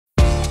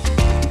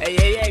Ey,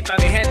 ey, ey, pa'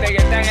 mi gente que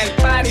está en el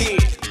party.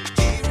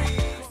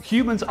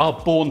 Humans are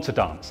born to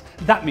dance.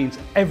 That means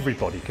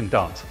everybody can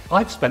dance.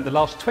 I've spent the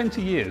last 20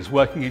 years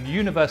working in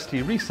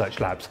university research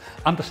labs,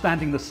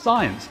 understanding the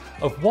science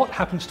of what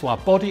happens to our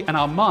body and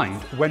our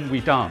mind when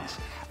we dance.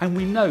 And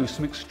we know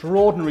some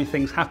extraordinary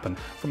things happen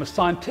from a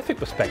scientific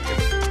perspective.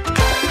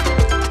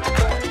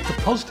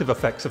 The positive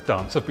effects of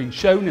dance have been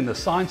shown in the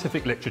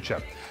scientific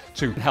literature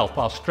to help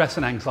our stress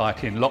and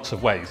anxiety in lots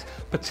of ways,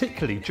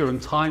 particularly during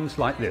times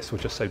like this,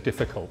 which are so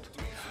difficult.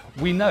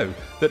 We know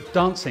that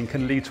dancing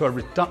can lead to a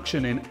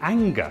reduction in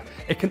anger.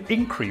 It can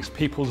increase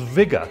people's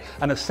vigour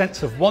and a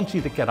sense of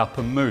wanting to get up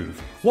and move.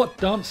 What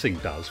dancing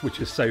does,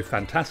 which is so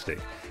fantastic,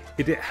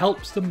 is it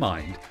helps the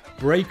mind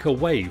break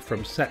away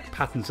from set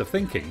patterns of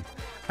thinking,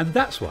 and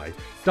that's why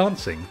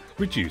dancing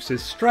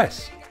reduces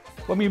stress.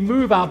 When we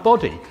move our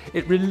body,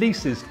 it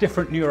releases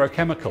different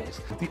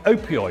neurochemicals. The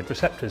opioid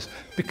receptors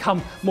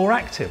become more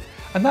active,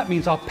 and that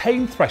means our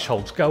pain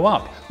thresholds go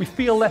up. We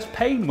feel less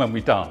pain when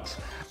we dance.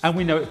 And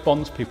we know it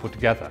bonds people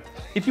together.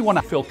 If you want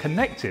to feel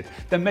connected,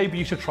 then maybe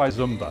you should try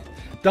Zumba.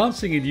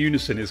 Dancing in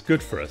unison is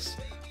good for us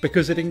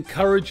because it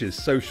encourages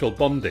social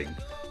bonding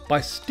by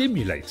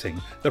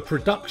stimulating the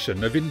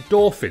production of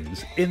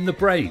endorphins in the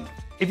brain.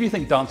 If you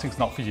think dancing's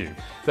not for you,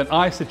 then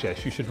I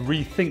suggest you should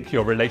rethink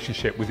your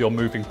relationship with your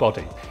moving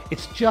body.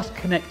 It's just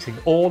connecting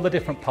all the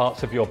different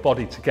parts of your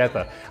body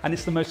together, and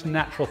it's the most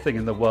natural thing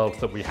in the world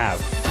that we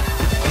have.